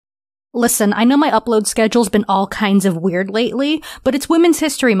Listen, I know my upload schedule's been all kinds of weird lately, but it's Women's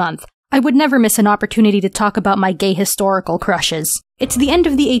History Month. I would never miss an opportunity to talk about my gay historical crushes. It's the end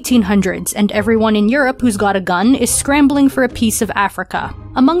of the 1800s, and everyone in Europe who's got a gun is scrambling for a piece of Africa.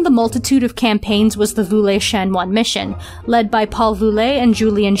 Among the multitude of campaigns was the Voulet-Chanoine mission, led by Paul Voulet and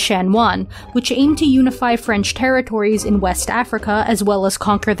Julien Chanoine, which aimed to unify French territories in West Africa as well as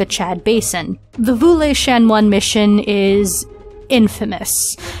conquer the Chad Basin. The Voulet-Chanoine mission is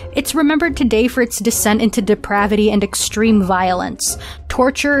infamous. It's remembered today for its descent into depravity and extreme violence.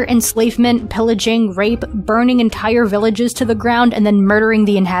 Torture, enslavement, pillaging, rape, burning entire villages to the ground, and then murdering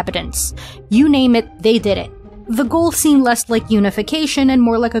the inhabitants. You name it, they did it. The goal seemed less like unification and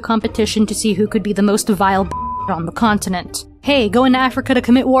more like a competition to see who could be the most vile on the continent. Hey, going to Africa to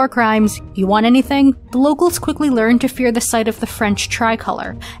commit war crimes. You want anything? The locals quickly learned to fear the sight of the French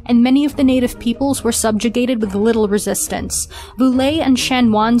tricolor, and many of the native peoples were subjugated with little resistance. Voulet and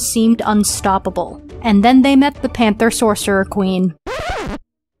Chanoine seemed unstoppable. And then they met the Panther Sorcerer Queen.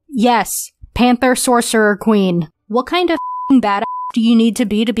 Yes, Panther Sorcerer Queen. What kind of badass do you need to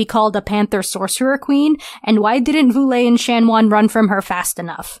be called a Panther Sorcerer Queen? And why didn't Voulet and Chanoine run from her fast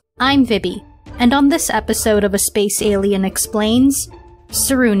enough? I'm Vibby. And on this episode of A Space Alien Explains,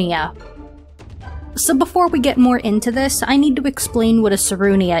 Sarraounia. So before we get more into this, I need to explain what a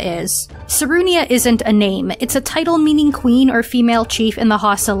Sarraounia is. Sarraounia isn't a name, it's a title meaning queen or female chief in the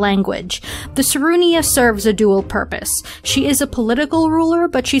Hausa language. The Sarraounia serves a dual purpose. She is a political ruler,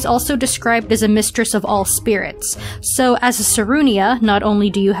 but she's also described as a mistress of all spirits. So as a Sarraounia, not only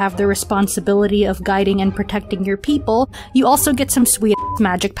do you have the responsibility of guiding and protecting your people, you also get some sweet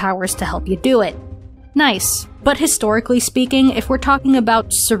magic powers to help you do it. Nice. But historically speaking, if we're talking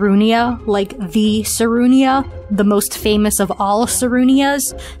about Sarraounia, like the Sarraounia, the most famous of all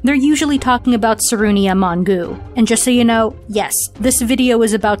Sarraounias, they're usually talking about Sarraounia Mongu. And just so you know, yes, this video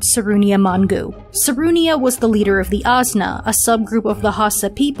is about Sarraounia Mongu. Sarraounia was the leader of the Azna, a subgroup of the Hausa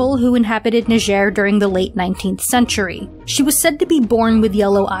people who inhabited Niger during the late 19th century. She was said to be born with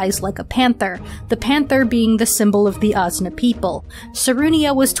yellow eyes like a panther, the panther being the symbol of the Azna people.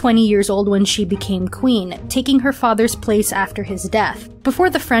 Sarraounia was 20 years old when she became queen, taking her father's place after his death. Before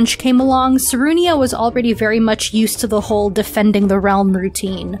the French came along, Sarraounia was already very much used to the whole defending the realm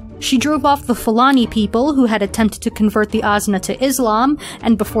routine. She drove off the Fulani people who had attempted to convert the Azna to Islam,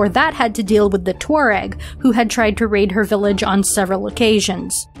 and before that had to deal with the Tuareg, who had tried to raid her village on several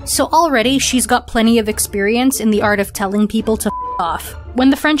occasions. So already she's got plenty of experience in the art of telling people to off. When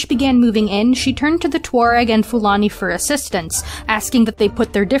the French began moving in, she turned to the Tuareg and Fulani for assistance, asking that they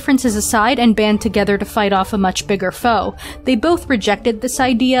put their differences aside and band together to fight off a much bigger foe. They both rejected this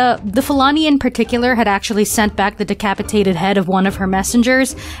idea. The Fulani in particular had actually sent back the decapitated head of one of her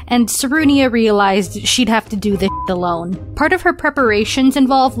messengers, and Sarraounia realized she'd have to do this alone. Part of her preparations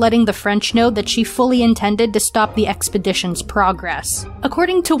involved letting the French know that she fully intended to stop the expedition's progress.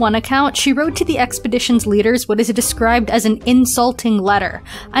 According to one account, she wrote to the expedition's leaders what is described as an insulting letter.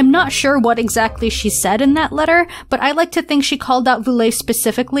 I'm not sure what exactly she said in that letter, but I like to think she called out Voulet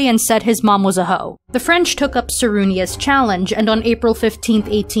specifically and said his mom was a hoe. The French took up Sarraounia's challenge, and on April 15,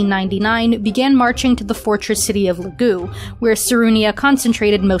 1899, began marching to the fortress city of Lagou, where Sarraounia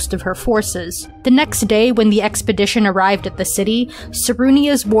concentrated most of her forces. The next day, when the expedition arrived at the city,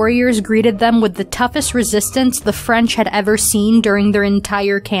 Sarraounia's warriors greeted them with the toughest resistance the French had ever seen during their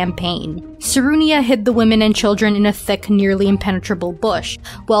entire campaign. Sarraounia hid the women and children in a thick, nearly impenetrable bush,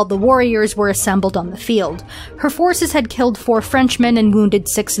 while the warriors were assembled on the field. Her forces had killed 4 Frenchmen and wounded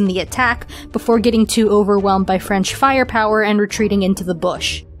 6 in the attack, before getting too overwhelmed by French firepower and retreating into the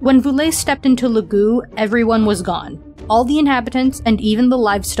bush. When Voulet stepped into Lagou, everyone was gone. All the inhabitants and even the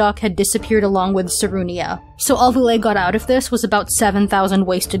livestock had disappeared along with Sarraounia. So all Voulet got out of this was about 7,000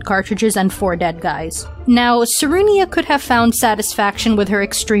 wasted cartridges and 4 dead guys. Now, Sarraounia could have found satisfaction with her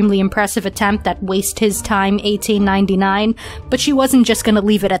extremely impressive attempt at Waste His Time 1899, but she wasn't just gonna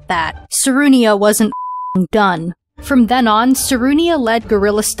leave it at that. Sarraounia wasn't done. From then on, Sarraounia led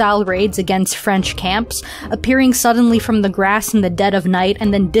guerrilla-style raids against French camps, appearing suddenly from the grass in the dead of night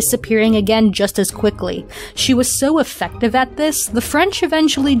and then disappearing again just as quickly. She was so effective at this, the French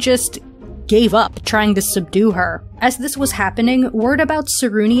eventually just gave up trying to subdue her. As this was happening, word about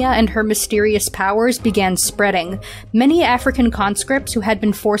Sarraounia and her mysterious powers began spreading. Many African conscripts who had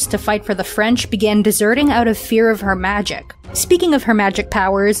been forced to fight for the French began deserting out of fear of her magic. Speaking of her magic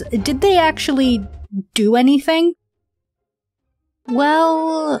powers, did they actually do anything?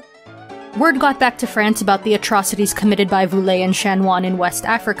 Well, word got back to France about the atrocities committed by Voulet and Chanoine in West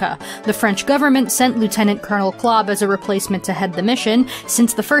Africa. The French government sent Lieutenant Colonel Klob as a replacement to head the mission,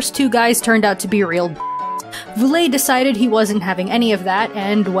 since the first 2 guys turned out to be real Voulet decided he wasn't having any of that,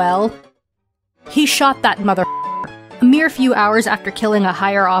 and, well, he shot that mother. A mere few hours after killing a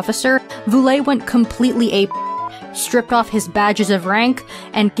higher officer, Voulet went completely ape, stripped off his badges of rank,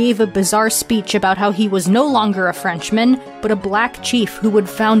 and gave a bizarre speech about how he was no longer a Frenchman, but a black chief who would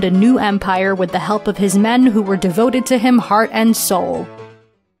found a new empire with the help of his men who were devoted to him heart and soul.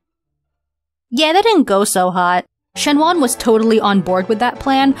 Yeah, that didn't go so hot. Chanoine was totally on board with that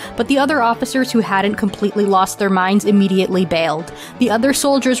plan, but the other officers who hadn't completely lost their minds immediately bailed. The other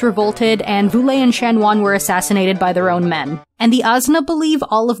soldiers revolted, and Voulet and Chanoine were assassinated by their own men. And the Azna believe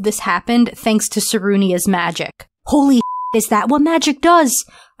all of this happened thanks to Sarraounia's magic. Holy is that what magic does?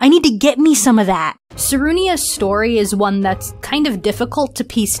 I need to get me some of that! Sarraounia's story is one that's kind of difficult to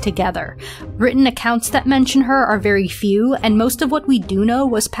piece together. Written accounts that mention her are very few, and most of what we do know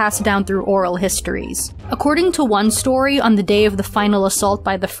was passed down through oral histories. According to one story, on the day of the final assault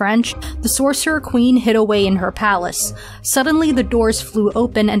by the French, the Sorcerer Queen hid away in her palace. Suddenly the doors flew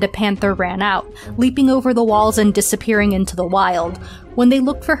open and a panther ran out, leaping over the walls and disappearing into the wild. When they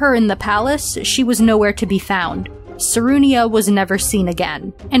looked for her in the palace, she was nowhere to be found. Sarraounia was never seen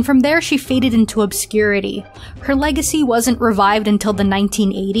again, and from there she faded into obscurity. Her legacy wasn't revived until the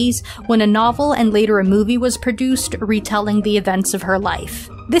 1980s, when a novel and later a movie was produced retelling the events of her life.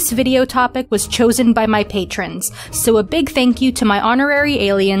 This video topic was chosen by my patrons, so a big thank you to my honorary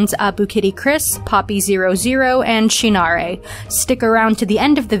aliens Abu Kitty Chris, Poppy00, and Shinare. Stick around to the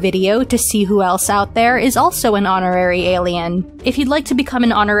end of the video to see who else out there is also an honorary alien. If you'd like to become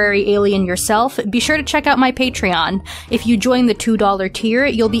an honorary alien yourself, be sure to check out my Patreon. If you join the $2 tier,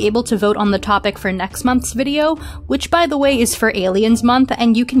 you'll be able to vote on the topic for next month's video, which by the way is for Aliens Month,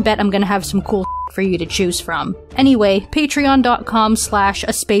 and you can bet I'm gonna have some cool for you to choose from. Anyway,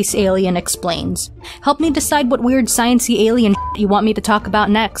 patreon.com/aspacealienexplains. Help me decide what weird sciencey alien you want me to talk about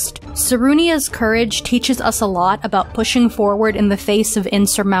next. Sarraounia's courage teaches us a lot about pushing forward in the face of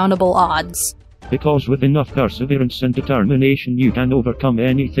insurmountable odds. Because with enough perseverance and determination you can overcome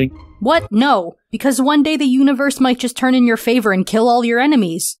anything. What? No. Because one day the universe might just turn in your favor and kill all your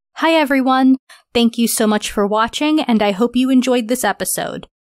enemies. Hi everyone. Thank you so much for watching, and I hope you enjoyed this episode.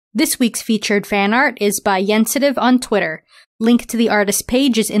 This week's featured fan art is by Yensitive on Twitter. Link to the artist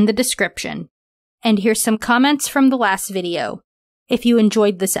page is in the description. And here's some comments from the last video. If you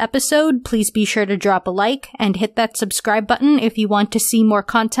enjoyed this episode, please be sure to drop a like and hit that subscribe button if you want to see more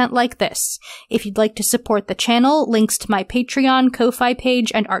content like this. If you'd like to support the channel, links to my Patreon, Ko-Fi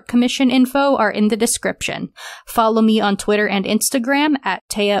page, and art commission info are in the description. Follow me on Twitter and Instagram at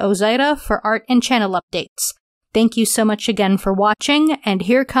Taya Ozaira for art and channel updates. Thank you so much again for watching, and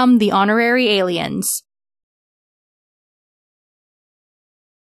here come the honorary aliens.